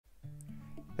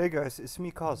Hey guys, it's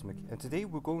me Cosmic, and today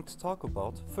we're going to talk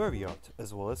about furry art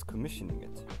as well as commissioning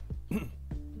it.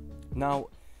 Now,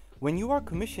 when you are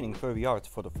commissioning furry art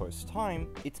for the first time,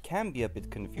 it can be a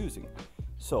bit confusing,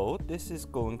 so this is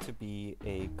going to be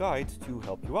a guide to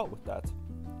help you out with that.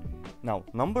 Now,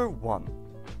 number 1,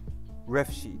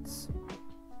 ref sheets.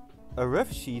 A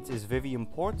ref sheet is very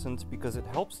important because it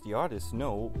helps the artist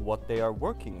know what they are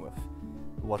working with.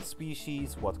 What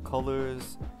species, what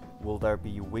colors, will there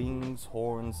be wings,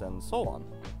 horns, and so on.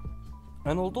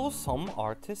 And although some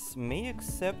artists may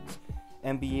accept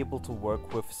and be able to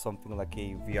work with something like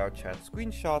a VRChat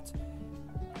screenshot,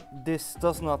 this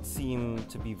does not seem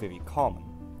to be very common.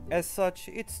 As such,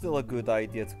 it's still a good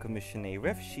idea to commission a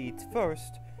ref sheet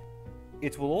first.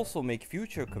 It will also make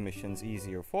future commissions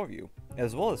easier for you,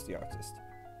 as well as the artist.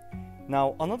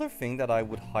 Now, another thing that I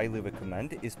would highly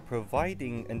recommend is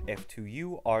providing an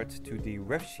F2U art to the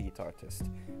ref sheet artist,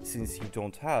 since you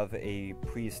don't have a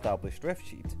pre-established ref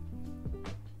sheet.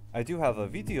 I do have a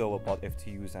video about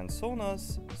F2Us and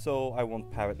Sonas, so I won't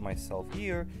parrot myself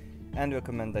here, and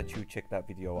recommend that you check that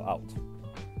video out.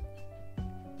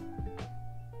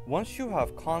 Once you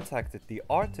have contacted the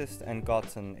artist and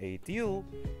gotten a deal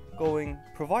going,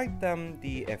 provide them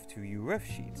the F2U ref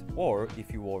sheet, or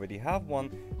if you already have one,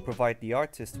 provide the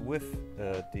artist with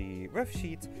the ref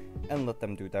sheet and let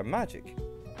them do their magic.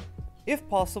 If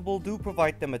possible, do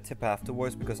provide them a tip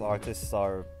afterwards, because artists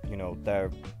are, they're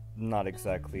not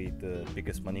exactly the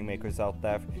biggest money makers out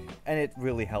there, and it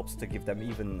really helps to give them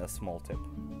even a small tip.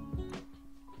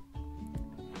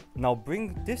 Now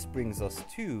this brings us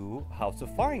to how to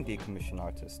find a commission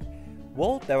artist.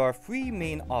 Well, there are 3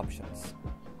 main options.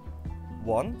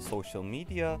 1. Social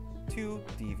media, 2.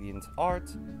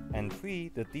 DeviantArt, and 3.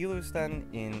 The dealer's den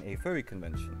in a furry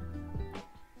convention.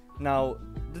 Now,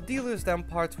 the dealer's den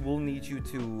part will need you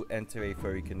to enter a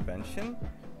furry convention,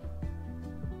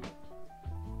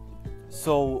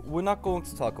 so we're not going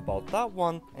to talk about that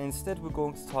one, and instead we're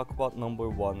going to talk about number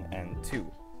 1 and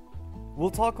 2.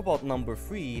 We'll talk about number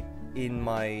 3 in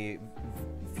my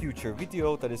future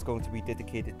video that is going to be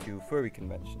dedicated to furry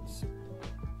conventions.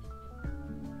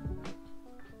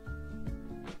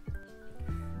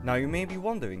 Now you may be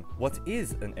wondering, what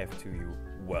is an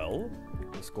F2U? Well,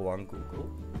 let's go on Google.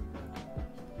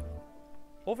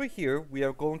 Over here we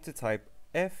are going to type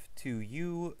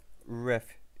F2U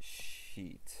ref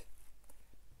sheet.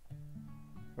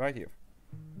 Right here.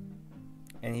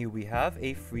 And here we have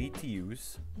a free to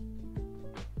use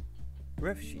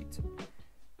ref sheet.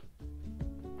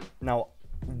 Now,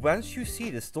 once you see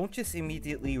this, don't just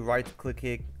immediately right click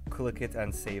it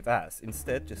and save as.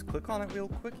 Instead, just click on it real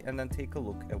quick and then take a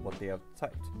look at what they have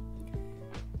typed.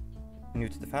 New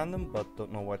to the fandom, but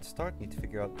don't know where to start, need to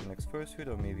figure out the next fursuit,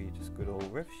 or maybe just good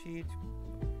old ref sheet.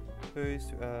 Furries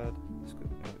to add, let's go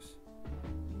notice.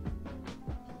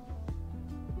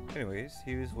 Anyways,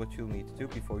 here's what you'll need to do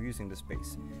before using the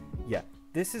space. Yeah,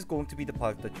 this is going to be the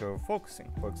part that you're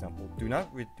focusing. For example, do not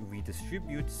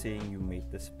redistribute saying you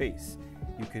made the space.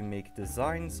 You can make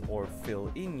designs or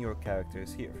fill in your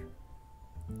characters here.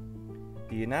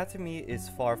 The anatomy is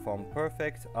far from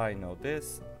perfect, I know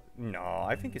this. No,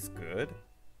 I think it's good.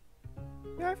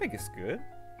 Yeah, I think it's good.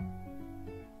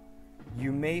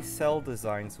 You may sell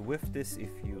designs with this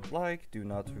if you'd like. Do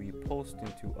not repost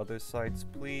into other sites,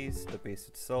 please. The base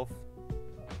itself,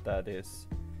 that is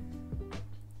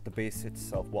the base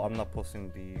itself. Well, I'm not posting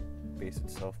the base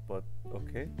itself, but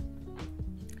okay.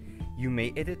 You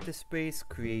may edit the space,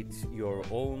 create your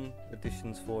own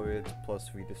additions for it,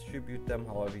 plus redistribute them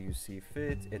however you see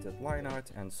fit, edit line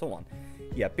art, and so on.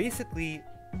 Yeah, basically,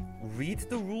 read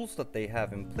the rules that they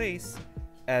have in place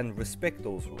and respect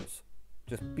those rules.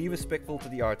 Just be respectful to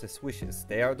the artist's wishes.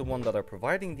 They are the one that are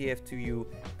providing the F2U.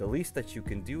 The least that you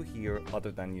can do here,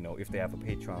 other than, if they have a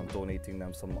Patreon, donating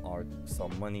them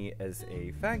some money as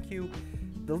a thank you,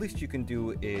 the least you can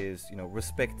do is,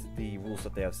 respect the rules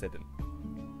that they have set in.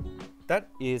 That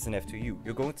is an F2U.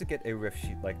 You're going to get a ref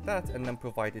sheet like that and then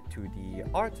provide it to the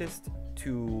artist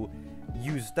to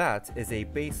use that as a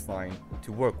baseline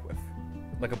to work with,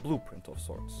 like a blueprint of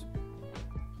sorts.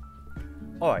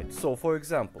 Alright, so for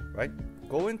example, right,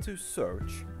 go into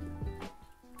search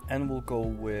and we'll go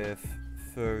with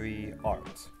furry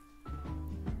art.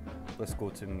 Let's go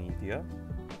to media.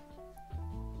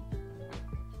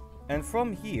 And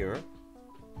from here,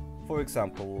 for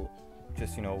example,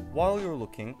 just, while you're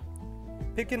looking,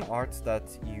 pick an art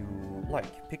that you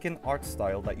like. Pick an art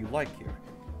style that you like here.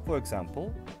 For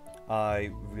example,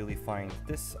 I really find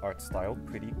this art style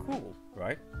pretty cool,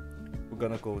 right? We're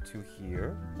gonna go to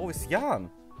here. Oh, it's Jan!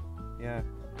 Yeah.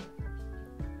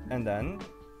 And then,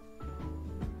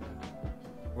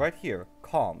 right here,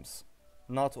 comms.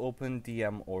 not open,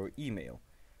 DM, or email.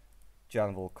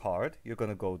 General card, you're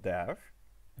gonna go there.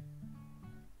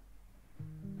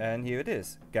 And here it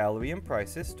is, gallery and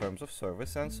prices, terms of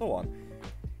service, and so on.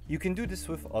 You can do this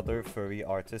with other furry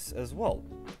artists as well.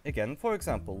 Again, for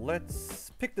example,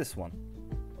 let's pick this one.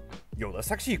 Yo,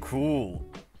 that's actually cool.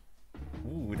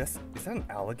 Ooh, is that an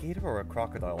alligator or a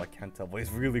crocodile? I can't tell, but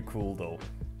it's really cool though.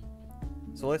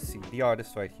 So let's see, the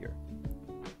artist right here.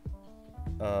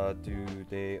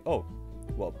 Oh,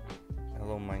 well,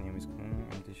 hello, my name is Kun,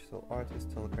 I'm a digital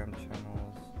artist, Telegram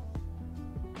channels.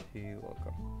 Hey,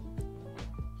 welcome.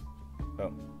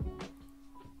 Oh.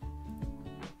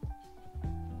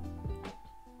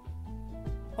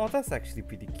 Oh, that's actually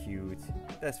pretty cute.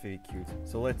 That's very cute.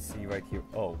 So let's see right here.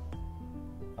 Oh,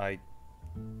 I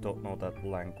don't know that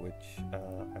language.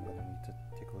 I'm gonna need to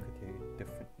take a look at a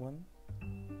different one.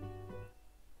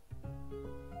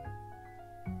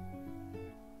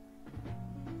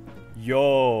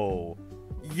 Yo,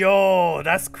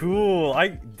 that's cool.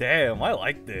 Damn, I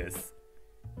like this.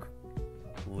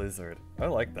 Lizard, I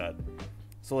like that.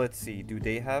 So let's see, do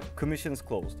they have commissions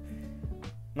closed?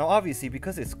 Now obviously,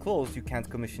 because it's closed, you can't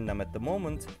commission them at the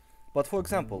moment. But for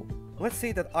example, let's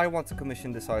say that I want to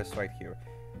commission this artist right here.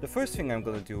 The first thing I'm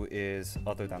going to do is,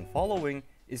 other than following,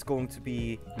 is going to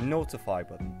be notify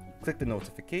button. Click the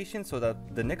notification so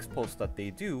that the next post that they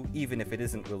do, even if it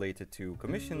isn't related to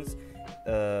commissions,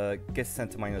 gets sent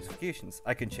to my notifications.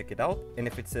 I can check it out, and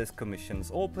if it says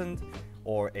commissions opened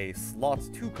or a slot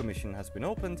to commission has been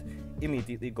opened,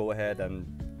 immediately go ahead and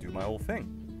do my whole thing.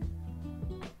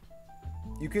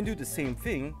 You can do the same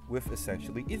thing with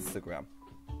essentially Instagram.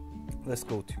 Let's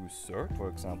go to search, for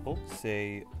example,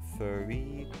 say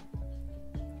furry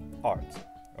art,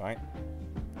 right?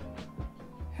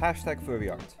 Hashtag furry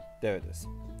art, there it is.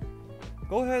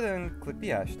 Go ahead and click the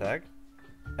hashtag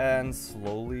and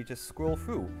slowly just scroll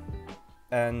through.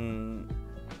 And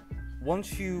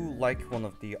once you like one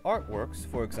of the artworks,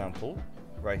 for example,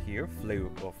 right here,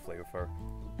 Flavor,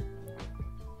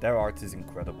 their art is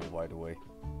incredible, by the way.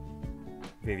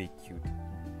 Very cute.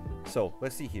 So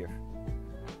let's see here.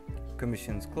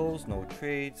 Commissions closed, no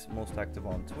trades, most active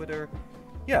on Twitter.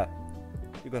 Yeah,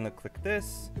 you're gonna click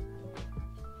this.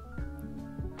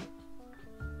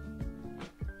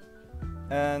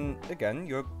 And again,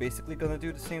 you're basically gonna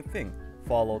do the same thing.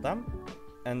 Follow them.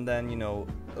 And then, you know,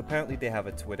 apparently they have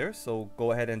a Twitter, so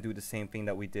go ahead and do the same thing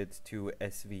that we did to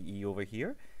SVE over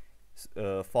here.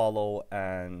 Follow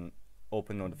and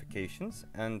open notifications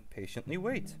and patiently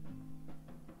wait.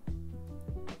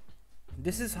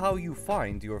 This is how you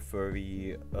find your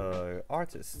furry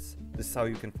artists. This is how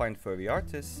you can find furry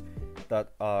artists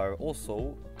that are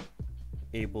also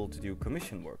able to do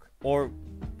commission work, or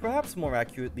perhaps more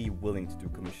accurately, willing to do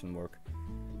commission work.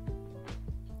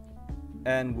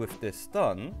 And with this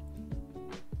done,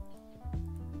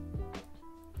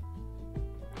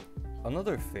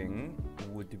 another thing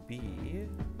would be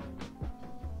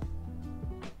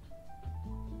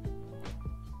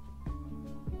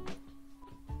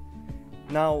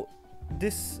now,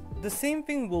 the same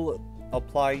thing will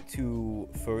apply to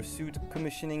fursuit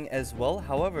commissioning as well.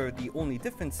 However, the only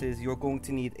difference is you're going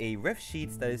to need a ref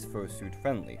sheet that is fursuit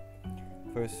friendly.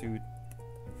 Fursuit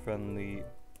friendly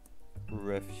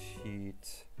ref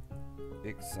sheet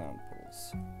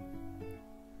examples.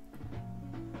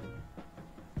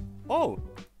 Oh!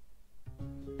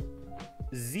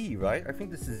 Z, right? I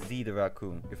think this is Z the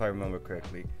raccoon, if I remember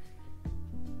correctly.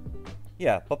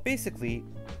 Yeah, but basically,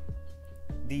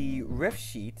 the ref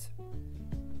sheet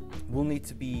will need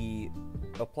to be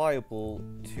applicable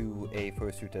to a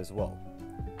fursuit as well.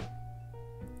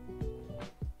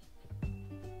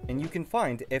 And you can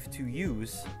find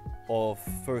F2Us of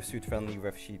fursuit friendly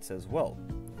ref sheets as well.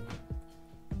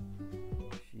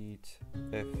 Sheet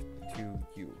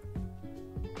F2U.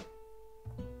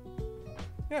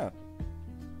 Yeah.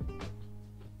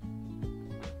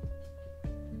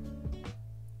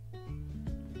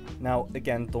 Now,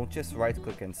 again, don't just right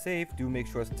click and save, do make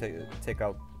sure to take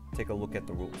a look at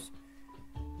the rules.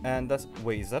 And that's,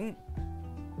 wait, is that an,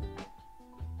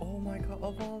 oh my god,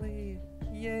 a volley,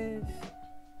 yes!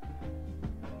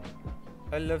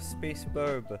 I love Space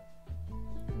Burb.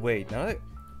 Wait,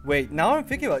 now I'm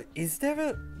thinking about it, is there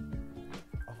a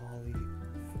volley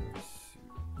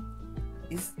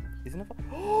fursuit? Isn't it a,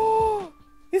 oh,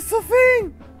 it's a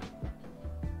thing!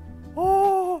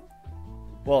 Oh!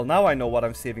 Well, now I know what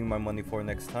I'm saving my money for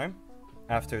next time,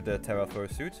 after the Terra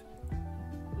fursuit.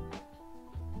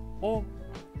 Oh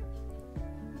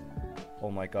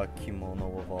my god,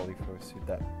 kimono of volley fursuit,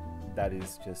 that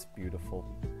is just beautiful.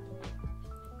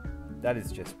 That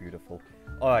is just beautiful.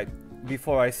 Alright,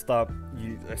 before I start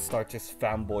just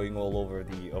fanboying all over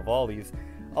the Avalis,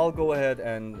 I'll go ahead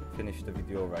and finish the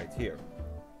video right here.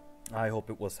 I hope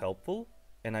it was helpful,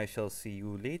 and I shall see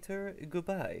you later.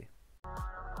 Goodbye.